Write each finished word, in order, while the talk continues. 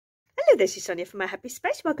Hello, this is Sonja from My Happy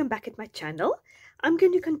Space. Welcome back at my channel. I'm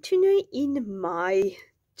going to continue in my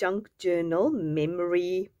junk journal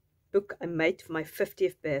memory book I made for my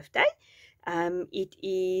 50th birthday. It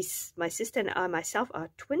is my sister and I myself are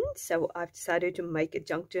twins, so I've decided to make a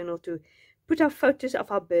junk journal to put our photos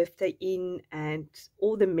of our birthday in and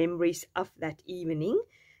all the memories of that evening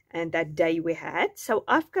and that day we had. So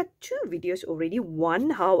I've got 2 videos already. One,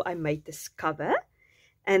 how I made this cover.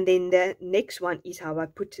 And then the next one is how I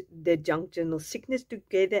put the junk journal sickness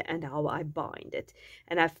together and how I bind it.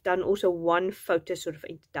 And I've done also one photo, sort of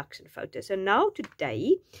introduction photo. So now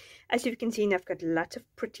today, as you can see, I've got lots of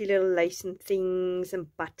pretty little lace and things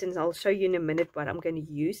and buttons. I'll show you in a minute what I'm going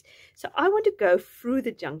to use. So I want to go through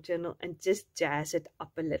the junk journal and just jazz it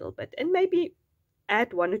up a little bit. And maybe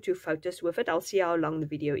add 1 or 2 photos with it. I'll see how long the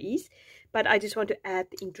video is. But I just want to add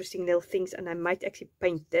interesting little things. And I might actually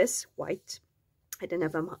paint this white. I don't know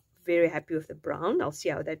if I'm very happy with the brown. I'll see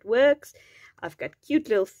how that works. I've got cute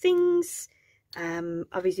little things.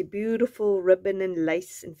 Obviously beautiful ribbon and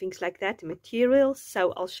lace and things like that, materials.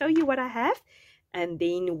 So I'll show you what I have. And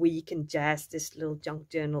then we can jazz this little junk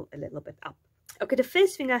journal a little bit up. Okay, the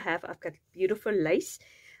first thing I have, I've got beautiful lace.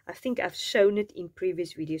 I think I've shown it in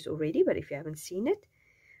previous videos already, but if you haven't seen it,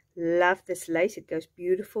 love this lace. It goes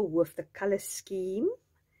beautiful with the color scheme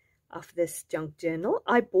of this junk journal.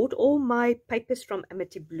 I bought all my papers from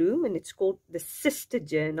Amity Bloom, and it's called the Sister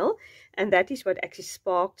Journal, and that is what actually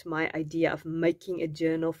sparked my idea of making a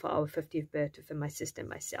journal for our 50th birthday for my sister and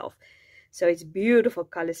myself. So it's beautiful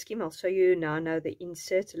color scheme. I'll show you now the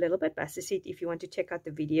inserts a little bit, but as I said, if you want to check out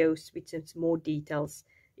the videos with some more details,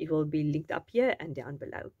 it will be linked up here and down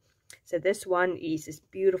below. So this one is this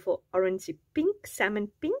beautiful orangey pink, salmon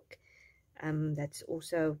pink. That's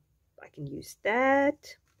also, I can use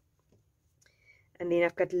that. And then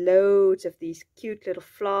I've got loads of these cute little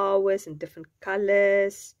flowers in different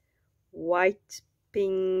colors. White,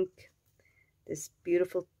 pink, this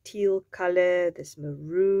beautiful teal color, this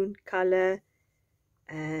maroon color,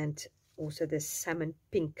 and also this salmon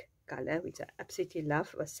pink color, which I absolutely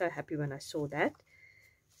love. I was so happy when I saw that.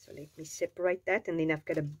 So let me separate that. And then I've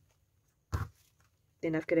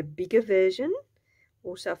got a bigger version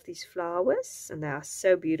also of these flowers. And they are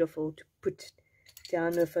so beautiful to put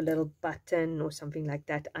down with a little button or something like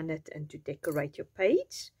that on it and to decorate your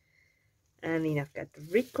page. And then I've got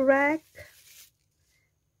rickrack,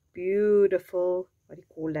 beautiful, what do you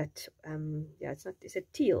call that? Yeah, it's a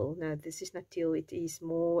teal. No, this is not teal, it is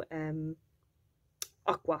more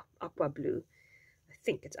aqua blue. I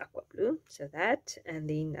think it's aqua blue. So that, and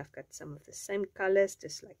then I've got some of the same colors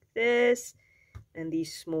just like this, and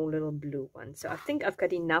these small little blue ones. So I think I've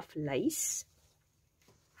got enough lace.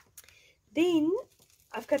 Then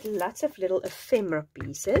I've got lots of little ephemera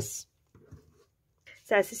pieces.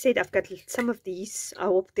 So as I said, I've got some of these. I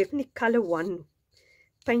will definitely color one,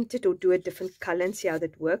 paint it or do a different color and see how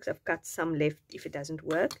that works. I've got some left if it doesn't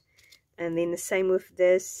work. And then the same with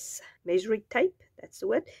this measuring tape, that's the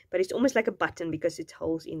word. But it's almost like a button because it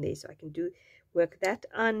holds in there. So I can work that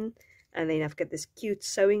on. And then I've got this cute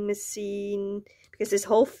sewing machine. Because this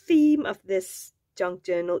whole theme of this junk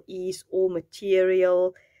journal is all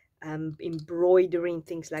material, embroidery and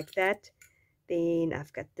things like that. Then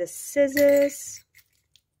I've got the scissors,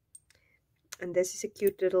 and this is a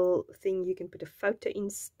cute little thing. You can put a photo in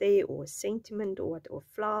there or a sentiment or what, or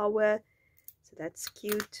flower, so that's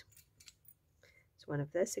cute. It's one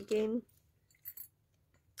of this again.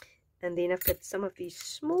 And then I've got some of these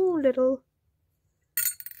small little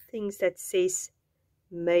things that says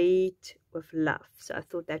made with love, so I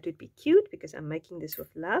thought that would be cute because I'm making this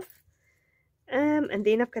with love. And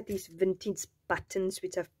then I've got these vintage buttons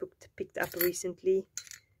which I've picked up recently.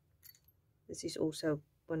 This is also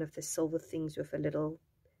one of the silver things with a little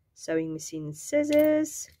sewing machine and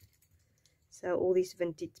scissors. So all these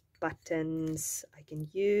vintage buttons I can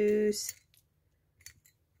use.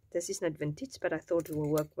 This is not vintage, but I thought it will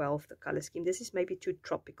work well with the color scheme. This is maybe too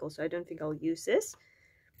tropical, so I don't think I'll use this.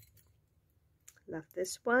 Love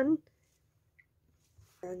this one.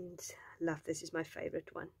 And love, this is my favorite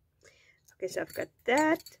one. Okay, so I've got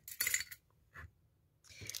that.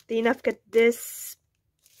 Then I've got this,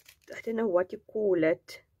 I don't know what you call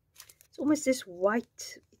it. It's almost this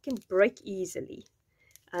white, it can break easily.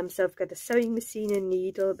 So I've got a sewing machine and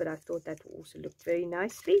needle, but I thought that would also look very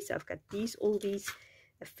nicely. So I've got all these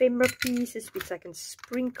ephemera pieces which I can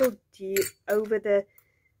sprinkle over the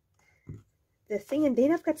thing. And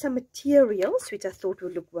then I've got some materials which I thought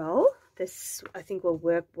would look well. This I think will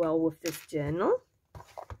work well with this journal.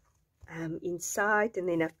 Inside, and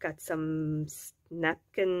then I've got some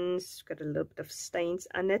napkins, got a little bit of stains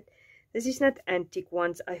on it. This is not antique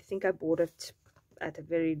ones. I think I bought it at a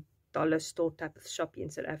very dollar store type of shop in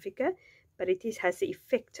South Africa, but it has the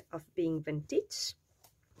effect of being vintage.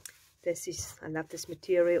 This is, I love this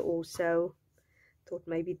material also. Thought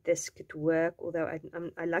maybe this could work, although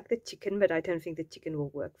I like the chicken, but I don't think the chicken will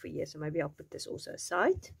work for you, so maybe I'll put this also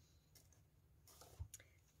aside.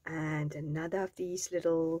 And another of these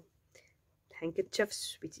little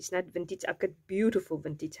handkerchiefs, which is not vintage. I've got beautiful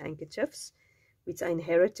vintage handkerchiefs, which I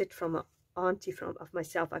inherited from an auntie of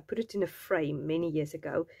myself. I put it in a frame many years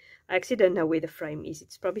ago. I actually don't know where the frame is.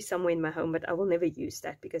 It's probably somewhere in my home, but I will never use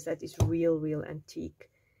that because that is real antique.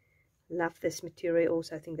 Love this material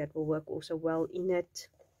also. I think that will work also well in it.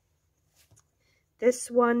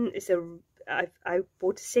 This one is I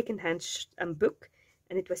bought a second-hand book,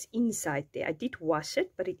 and it was inside there. I did wash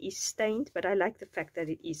it, but it is stained, but I like the fact that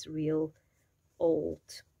it is real old.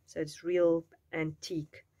 So it's real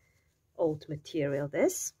antique old material,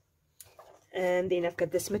 this. And then I've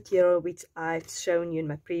got this material which I've shown you in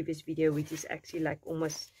my previous video, which is actually like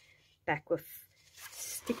almost back with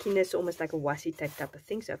stickiness, almost like a washi tape type of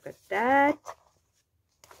thing. So I've got that.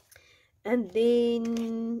 And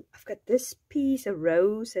then I've got this piece, a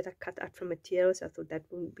rose that I cut out from materials. I thought that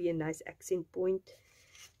would be a nice accent point.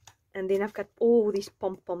 And then I've got all these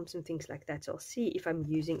pom-poms and things like that. So I'll see if I'm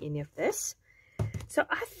using any of this. So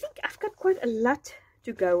I think I've got quite a lot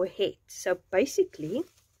to go ahead. So basically,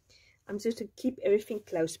 I'm just to keep everything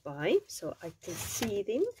close by so I can see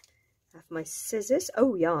them. I have my scissors.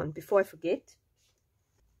 Oh yeah, and before I forget,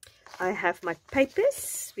 I have my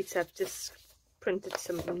papers, which I've just printed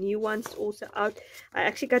some new ones also out. I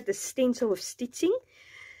actually got the stencil of stitching.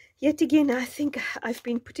 Yet again, I think I've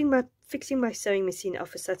been fixing my sewing machine off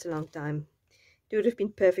for such a long time. It would have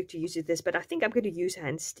been perfect to use this, but I think I'm going to use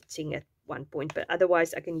hand stitching at one point. But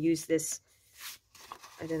otherwise, I can use this.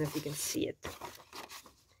 I don't know if you can see it.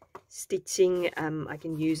 Stitching, I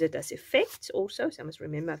can use it as effects also, so I must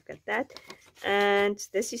remember I've got that. And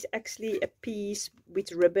this is actually a piece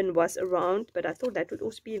which ribbon was around, but I thought that would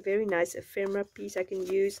also be a very nice ephemera piece I can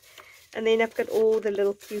use. And then I've got all the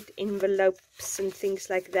little cute envelopes and things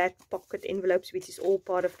like that, pocket envelopes, which is all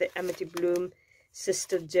part of the Amity Bloom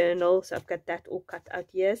sister journal. So I've got that all cut out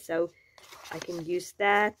here, so I can use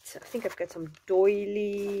that. I think I've got some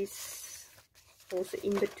doilies also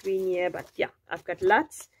in between here, but yeah, I've got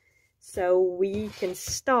lots. So we can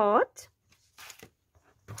start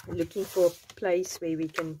looking for a place where we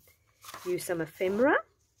can use some ephemera.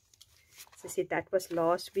 As I said, that was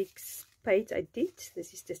last week's page I did.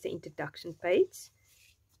 This is just the introduction page.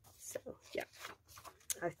 So yeah,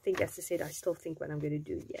 I think, as I said, I still think what I'm going to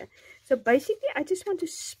do here. So basically, I just want to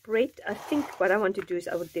spread. I think what I want to do is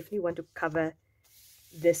I would definitely want to cover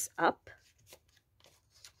this up.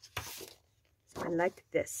 So I like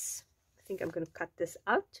this. I think I'm going to cut this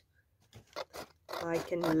out. I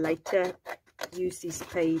can later use these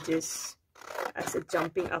pages as a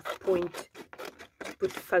jumping off point to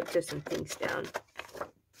put photos and things down.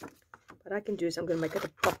 What I can do is I'm going to make it a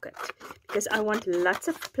pocket, because I want lots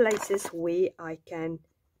of places where I can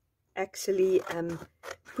actually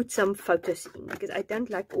put some photos in, because I don't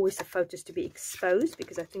like always the photos to be exposed,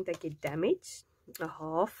 because I think they get damaged. A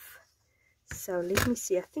half. So let me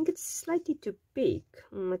see. I think it's slightly too big.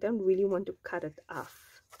 I don't really want to cut it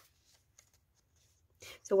off.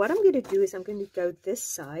 So what I'm going to do is I'm going to go this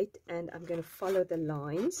side and I'm going to follow the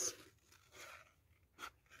lines.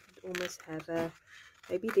 Almost have a,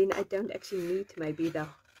 maybe then I don't actually need maybe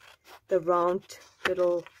the round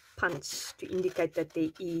little punch to indicate that there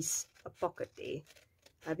is a pocket there.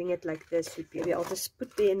 Having it like this would be, maybe I'll just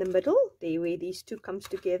put there in the middle, there where these two comes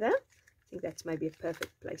together. I think that's maybe a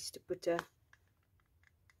perfect place to put a.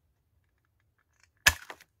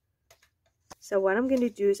 So what I'm going to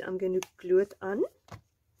do is I'm going to glue it on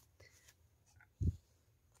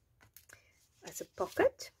as a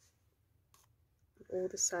pocket, all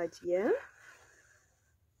the sides here,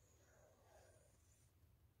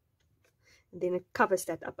 and then it covers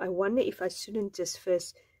that up. I wonder if I shouldn't just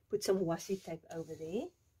first put some washi tape over there.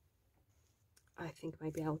 I think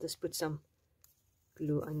maybe I'll just put some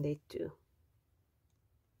glue on there too.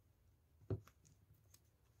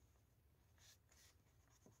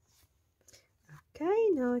 Okay,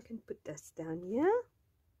 now I can put this down here.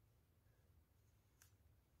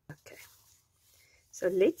 Okay. So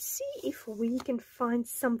let's see if we can find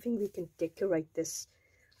something we can decorate this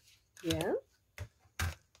here.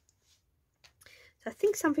 So I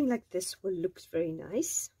think something like this will look very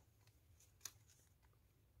nice.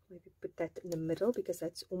 Maybe put that in the middle, because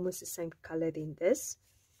that's almost the same color in this.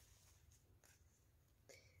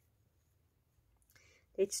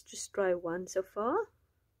 Let's just try one so far.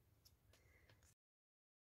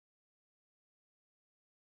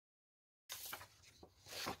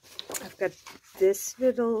 got this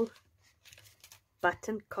little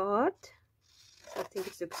button card. I think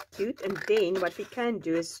it looks cute. And then what we can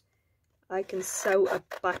do is I can sew a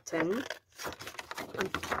button on,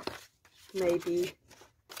 maybe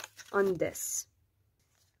on this.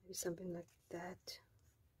 Maybe something like that.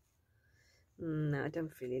 No, I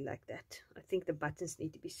don't really like that. I think the buttons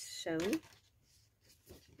need to be sewn.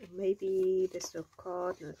 Maybe this little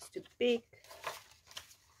card. No, it's too big.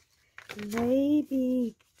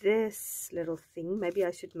 Maybe this little thing. Maybe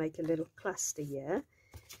I should make a little cluster here.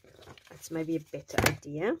 That's maybe a better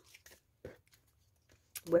idea.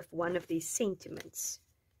 With one of these sentiments.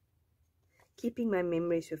 Keeping my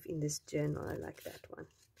memories within this journal. I like that one.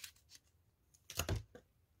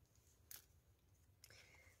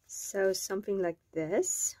 So something like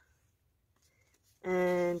this.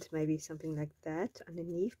 And maybe something like that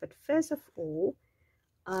underneath. But first of all,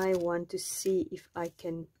 I want to see if I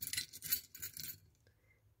can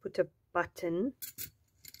put a button.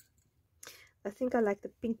 I think I like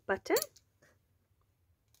the pink button.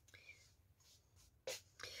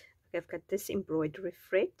 Okay, I've got this embroidery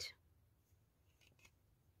thread.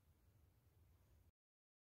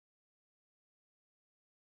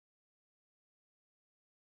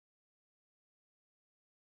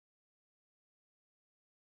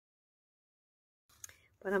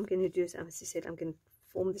 What I'm going to do is, as I said, I'm going to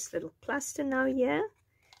form this little cluster now here.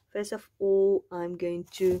 First of all, I'm going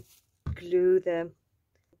to glue the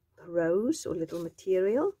rose or little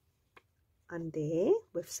material on there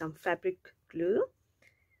with some fabric glue.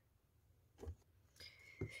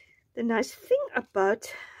 The nice thing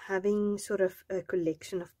about having sort of a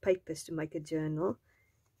collection of papers to make a journal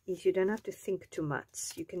is you don't have to think too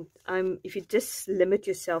much. You can, if you just limit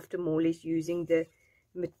yourself to more or less using the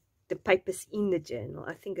papers in the journal,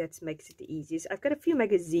 I think that makes it the easiest. I've got a few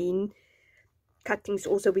magazine cuttings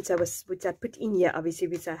also which I put in here, obviously,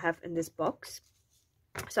 which I have in this box,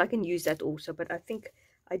 so I can use that also. But I think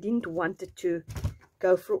I didn't want it to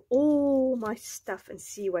go through all my stuff and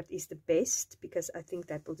see what is the best, because I think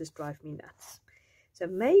that will just drive me nuts. So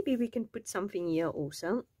maybe we can put something here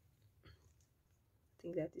also. I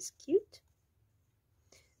think that is cute.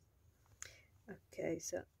 Okay,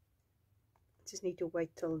 so just need to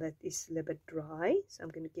wait till that is a little bit dry. So I'm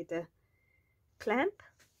going to get a clamp.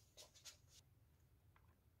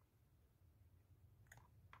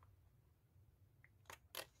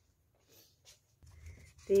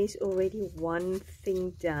 There's already one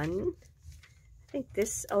thing done. I think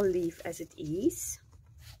this I'll leave as it is.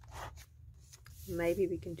 Maybe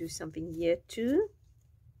we can do something here too.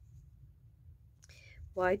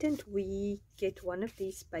 Why don't we get one of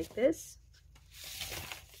these papers,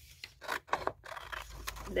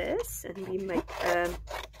 this, and we make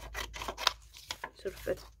sort of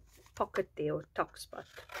a pocket there, or top spot.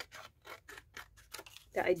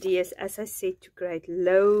 The idea is, as I said, to create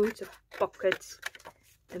loads of pockets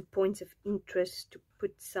and points of interest to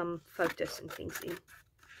put some photos and things in.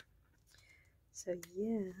 So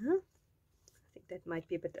yeah, I think that might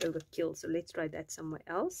be a bit overkill, so let's try that somewhere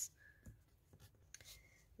else.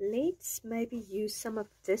 Let's maybe use some of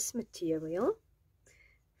this material.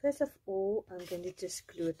 First of all, I'm going to just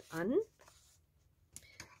glue it on.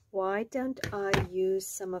 Why don't I use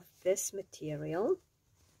some of this material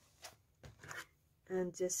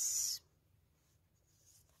and just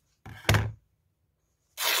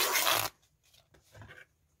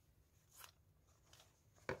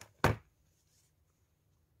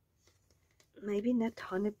maybe not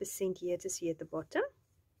 100% here, just here at the bottom.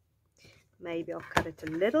 Maybe I'll cut it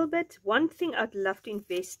a little bit. One thing I'd love to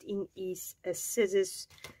invest in is a scissors,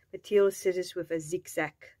 material scissors with a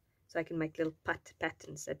zigzag, so I can make little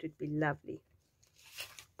patterns. That would be lovely.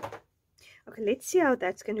 Okay, let's see how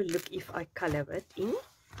that's going to look if I color it in.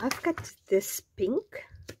 I've got this pink.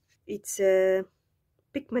 It's a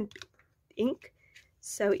pigment ink,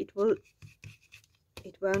 so it will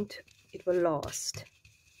last.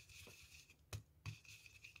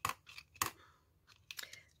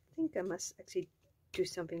 I think I must actually do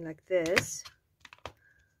something like this.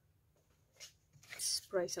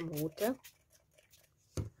 Spray some water.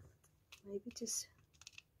 Maybe just,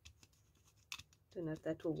 don't know if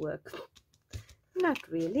that will work. Not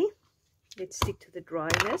really. Let's stick to the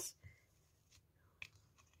dryness.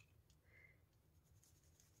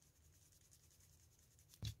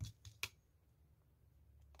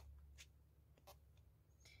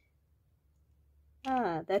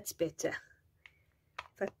 Ah, that's better.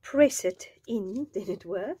 If I press it in, then it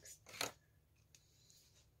works.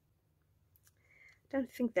 I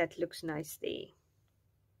don't think that looks nice there.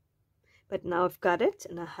 But now I've got it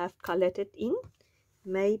and I have colored it in.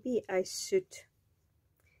 Maybe I should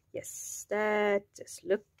Yes, that just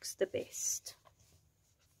looks the best.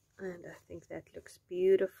 And I think that looks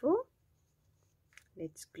beautiful.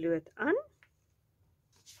 Let's glue it on.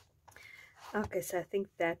 Okay, so I think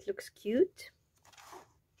that looks cute.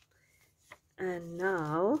 And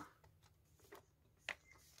now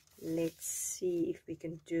let's see if we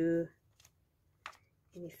can do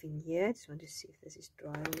anything here. I just want to see if this is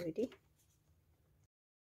dry already.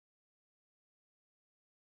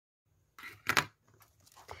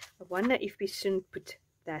 I wonder if we shouldn't put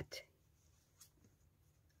that.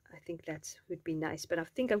 I think that would be nice, but I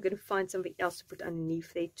think I'm going to find something else to put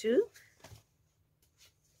underneath there too.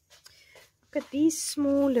 Look at these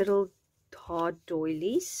small little hard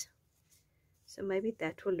doilies. So maybe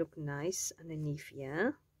that will look nice underneath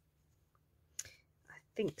here. I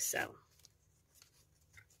think so.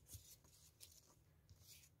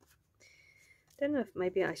 Don't know if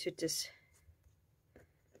maybe I should just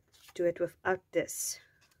do it without this.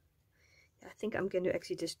 I think I'm going to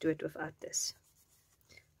actually just do it without this.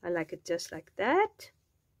 I like it just like that.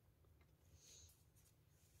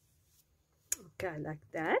 Okay, I like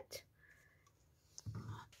that.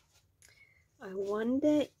 I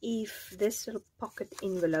wonder if this little pocket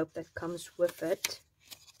envelope that comes with it,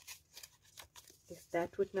 if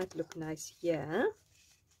that would not look nice here.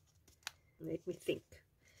 Let me think.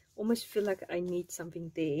 Almost feel like I need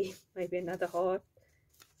something there. Maybe another heart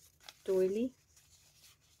doily.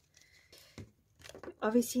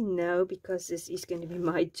 Obviously no, because this is going to be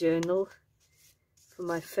my journal for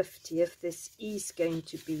my 50th. This is going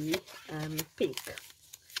to be pink.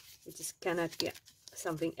 It just cannot be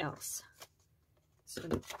something else. So I'm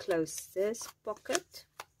going to close this pocket.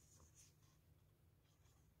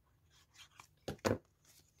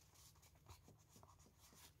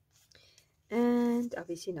 And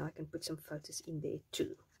obviously now I can put some photos in there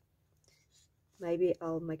too. Maybe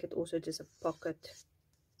I'll make it also just a pocket,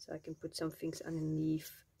 so I can put some things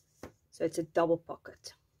underneath. So it's a double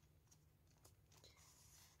pocket.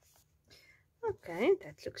 Okay,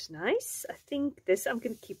 that looks nice. I think this I'm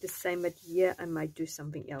going to keep the same, but here I might do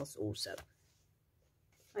something else also.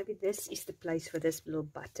 Maybe this is the place for this little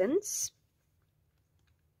buttons.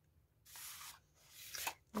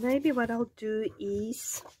 Maybe what I'll do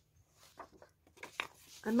is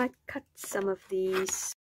I might cut some of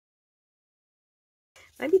these.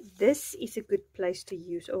 Maybe this is a good place to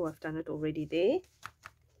use. Oh, I've done it already there.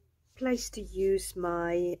 Place to use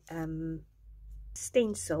my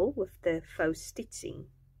stencil with the faux stitching.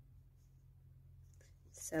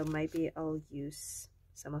 So maybe I'll use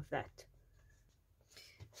some of that.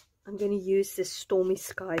 I'm going to use this Stormy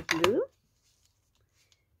Sky Blue.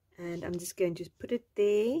 And I'm just going to put it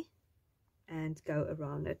there and go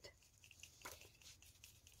around it.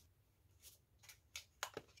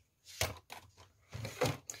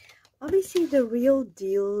 Obviously the real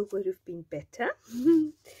deal would have been better.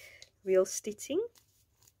 Real stitching.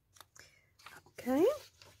 Okay.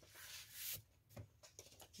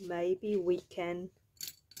 Maybe we can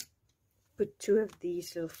put 2 of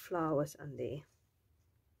these little flowers on there.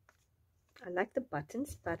 I like the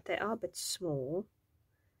buttons, but they are a bit small.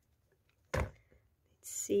 Let's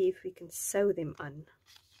see if we can sew them on.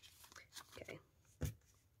 Okay.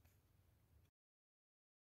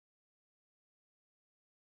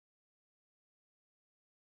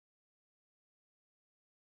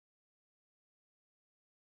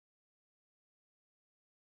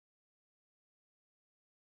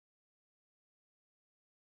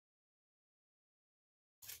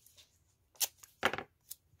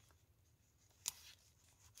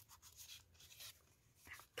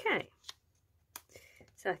 Okay,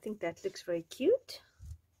 so I think that looks very cute.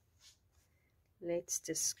 Let's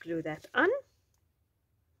just glue that on.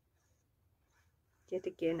 Yet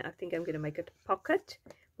again, I think I'm going to make it a pocket.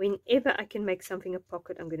 Whenever I can make something a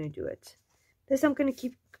pocket, I'm going to do it. This I'm going to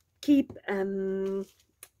keep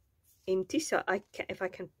empty, so if I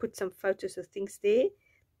can put some photos of things there.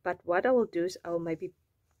 But what I will do is I'll maybe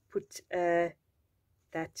put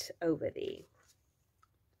that over there.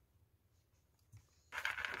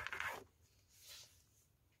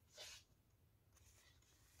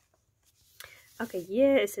 Okay,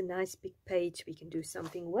 here is a nice big page we can do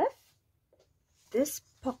something with. This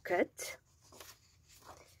pocket,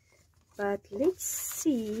 but let's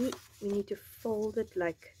see, we need to fold it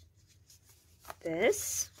like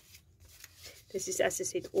this. This is, as I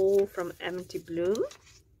said, all from Amity Bloom.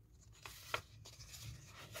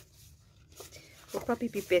 Will probably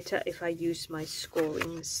be better if I use my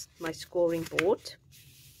scoring board,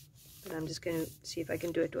 but I'm just going to see if I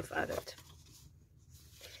can do it without it.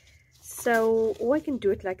 So, or I can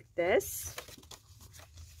do it like this.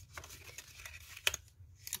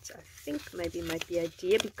 So I think maybe it might be an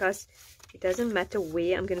idea, because it doesn't matter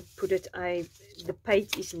where I'm going to put it. The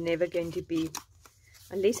page is never going to be,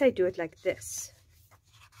 unless I do it like this.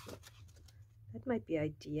 That might be an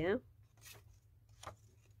idea.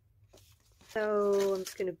 So I'm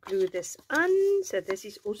just going to glue this on. So this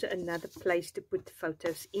is also another place to put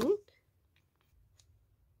photos in.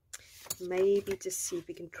 Maybe just see if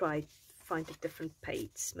we can try find a different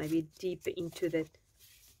page, maybe deeper into that.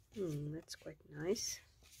 That's quite nice.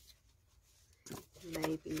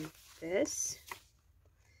 Maybe this.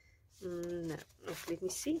 No, let me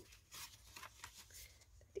see.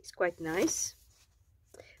 That is quite nice.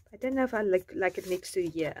 I don't know if I like it next to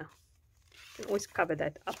here. You can always cover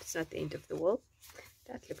that up. It's not the end of the world.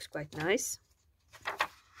 That looks quite nice.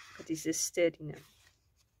 But it's just sturdy now.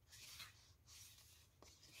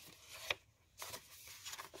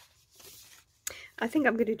 I think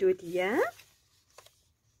I'm going to do it here.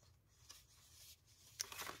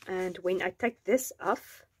 And when I take this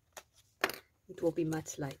off, it will be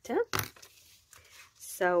much lighter.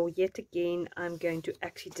 So yet again, I'm going to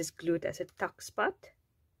actually just glue it as a tuck spot.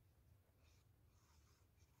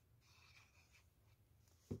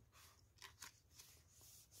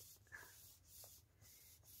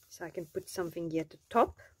 So I can put something here at the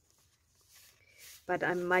top. But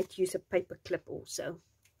I might use a paper clip also.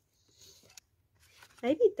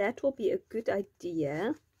 Maybe that will be a good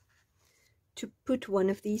idea, to put one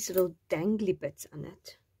of these little dangly bits on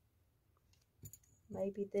it.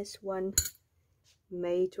 Maybe this one,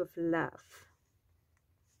 made of love.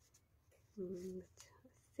 I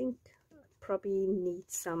think I probably need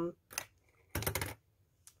some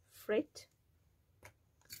fret.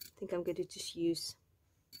 I think I'm going to just use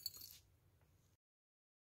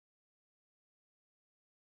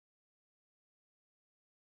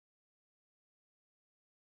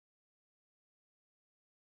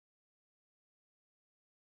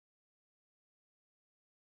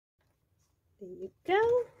there you go.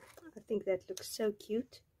 I think that looks so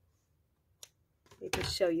cute. Let me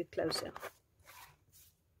show you closer.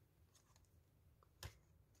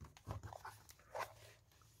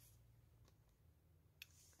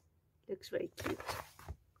 Looks very cute.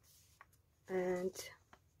 And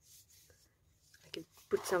I can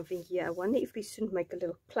put something here. I wonder if we shouldn't make a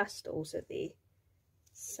little cluster also there.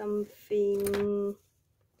 Something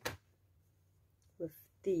with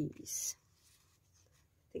these.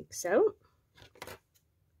 I think so.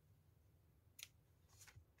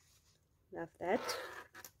 Love that.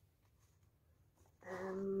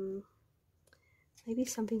 Maybe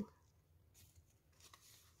something.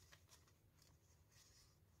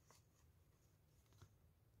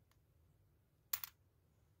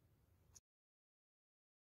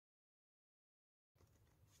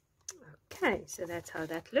 Okay, so that's how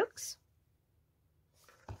that looks.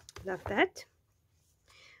 Love that.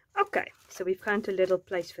 Okay, so we've found a little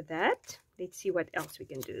place for that. Let's see what else we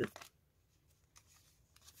can do.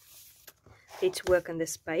 Let's work on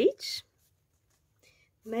this page.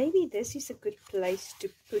 Maybe this is a good place to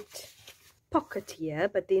put pocket here,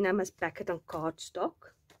 but then I must back it on cardstock.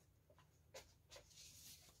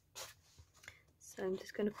 So I'm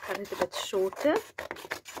just going to cut it a bit shorter,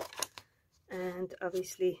 and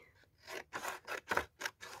obviously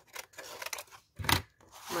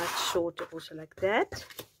much shorter also like that.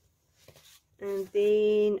 And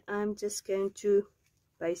then I'm just going to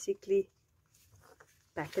basically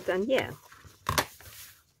back it on here.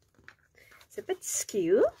 It's a bit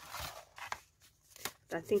skew,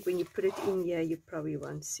 but I think when you put it in here, you probably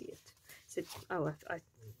won't see it. So,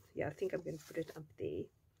 yeah, I think I'm going to put it up there.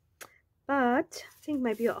 But I think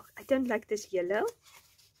maybe I don't like this yellow.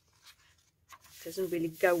 It doesn't really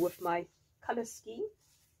go with my color scheme.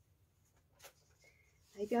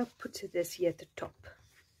 Maybe I'll put this here at the top.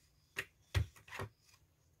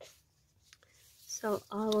 So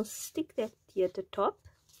I'll stick that here at the top.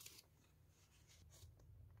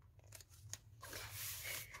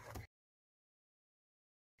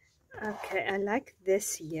 Okay, I like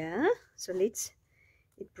this here. So it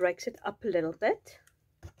breaks it up a little bit.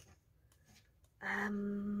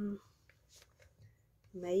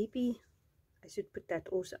 Maybe I should put that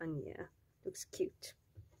also on here. Looks cute.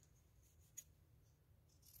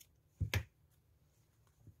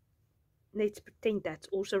 Let's pretend that's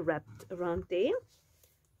also wrapped around there.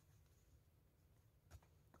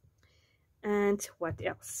 And what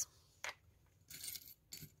else?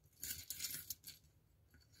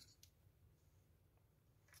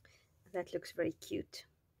 That looks very cute.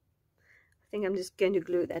 I think I'm just going to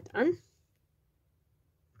glue that on.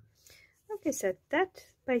 Okay, so that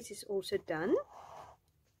page is also done.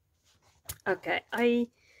 Okay, I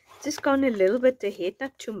just gone a little bit ahead,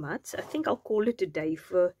 not too much. I think I'll call it a day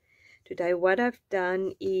for today. What I've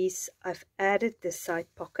done is I've added the side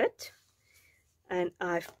pocket, and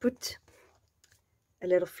I've put a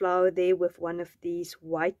little flower there with one of these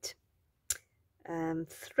white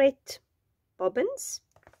thread bobbins.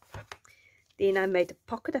 Then I made a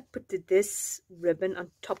pocket. I put this ribbon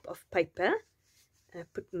on top of paper. I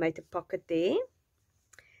made a pocket there,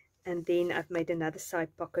 and then I've made another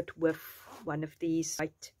side pocket with one of these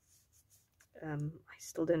white, I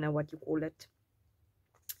still don't know what you call it,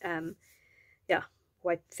 yeah,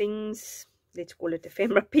 white things, let's call it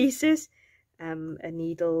ephemera pieces, a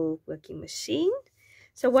needle working machine.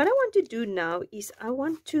 So what I want to do now is I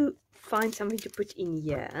want to find something to put in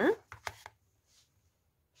here.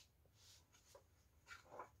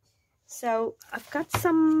 So I've got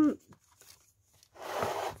some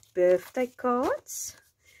birthday cards.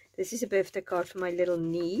 This is a birthday card for my little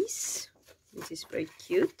niece, which is very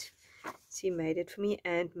cute. She made it for me,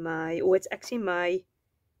 and it's actually my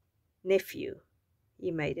nephew.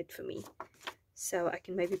 He made it for me. So I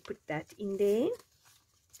can maybe put that in there.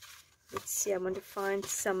 Let's see, I want to find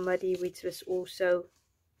somebody which was also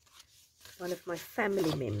one of my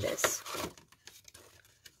family members.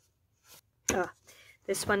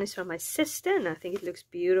 This one is from my sister, and I think it looks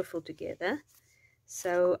beautiful together.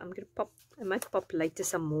 So I'm going to I might pop later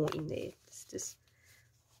some more in there. It's just,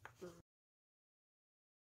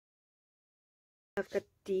 I've got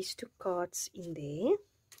these two cards in there.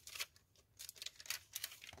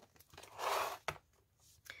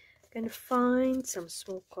 I'm going to find some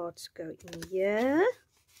small cards to go in here.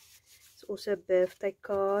 It's also a birthday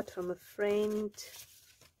card from a friend.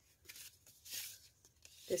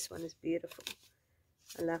 This one is beautiful.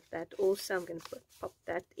 I love that. Also, I'm going to pop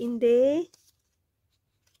that in there.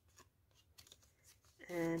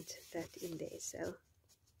 And that in there. So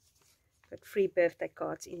got 3 birthday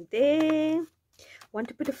cards in there. I want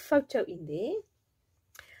to put a photo in there.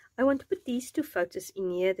 I want to put these 2 photos in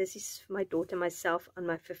here. This is my daughter, myself on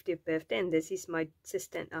my 50th birthday, and this is my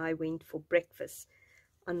sister and I went for breakfast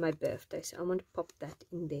on my birthday. So I want to pop that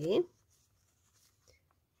in there.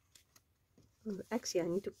 Oh, actually, I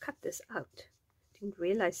need to cut this out. Didn't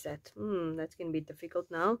realize that. That's going to be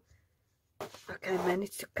difficult now. Okay, I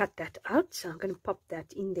managed to cut that out, so I'm going to pop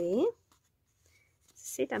that in there. As I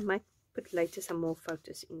said, I might put later some more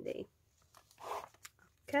photos in there.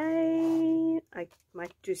 Okay, I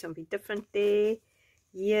might do something different there.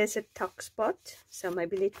 Here's a tuck spot, so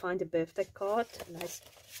maybe let's find a birthday card. Nice.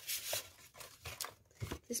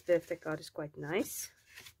 This birthday card is quite nice.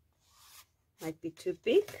 Might be too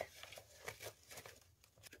big.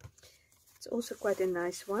 It's also quite a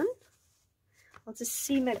nice one. I'll just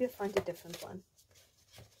see, maybe I'll find a different one.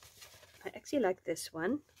 I actually like this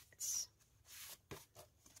one.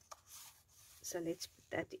 So let's put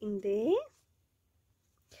that in there.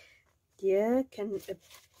 Yeah, don't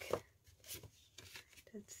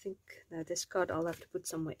think, no, this card I'll have to put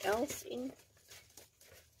somewhere else in.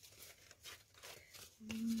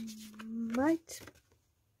 Might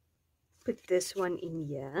put this one in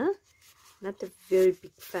here. Not a very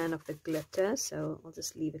big fan of the glitter, so I'll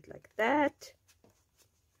just leave it like that.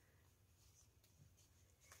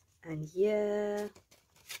 And here,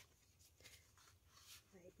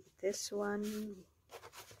 maybe this one,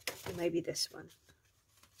 maybe this one.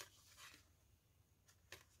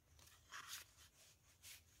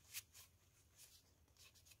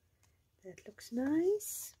 That looks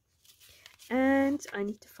nice. And I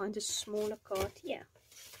need to find a smaller card here.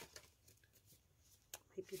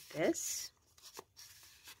 Maybe this.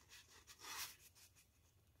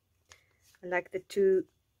 I like the 2.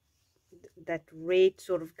 That red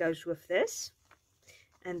sort of goes with this,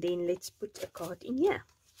 and then let's put a card in here.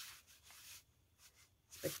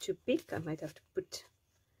 It's a bit too big. I might have to put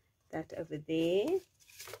that over there.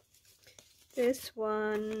 This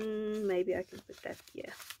one, maybe I can put that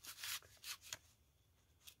here.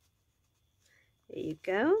 There you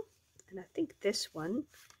go. And I think this one,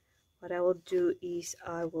 what I will do is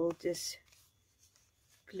I will just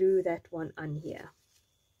glue that one on here.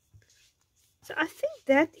 So I think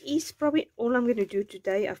that is probably all I'm going to do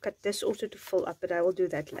today. I've got this also to fill up, but I will do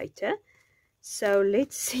that later. So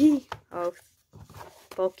let's see how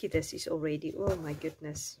bulky this is already. Oh my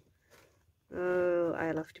goodness. Oh,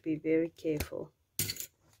 I'll have to be very careful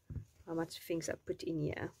how much things I put in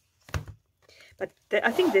here. But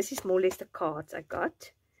I think this is more or less the cards I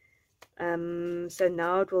got. So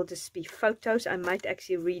now it will just be photos. I might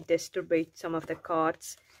actually redistribute some of the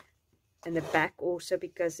cards in the back also,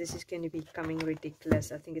 because this is going to be becoming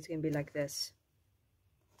ridiculous. I think it's going to be like this.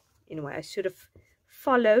 Anyway, I should have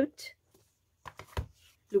followed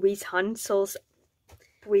Louise Hansel's,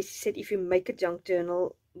 where she said if you make a junk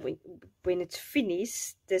journal, when it's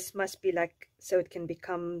finished, this must be like, so it can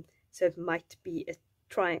become, so it might be a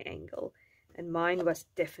triangle. And mine was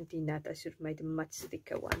definitely not. I should have made a much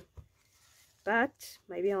thicker one. But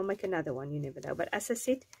maybe I'll make another one, you never know. But as I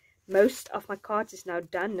said, most of my cards is now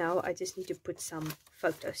done. Now I just need to put some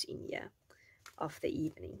photos in here of the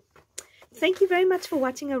evening. Thank you very much for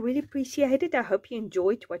watching. I really appreciate it. I hope you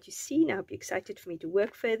enjoyed what you see. I hope you're excited for me to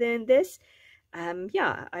work further in this.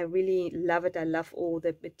 Yeah, I really love it. I love all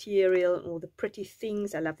the material and all the pretty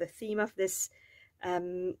things. I love the theme of this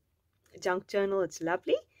junk journal. It's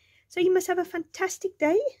lovely. So you must have a fantastic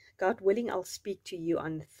day. God willing, I'll speak to you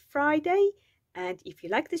on Friday. And if you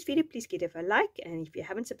like this video, please give it a like. And if you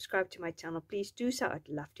haven't subscribed to my channel, please do so. I'd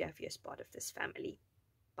love to have you as part of this family.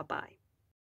 Bye-bye.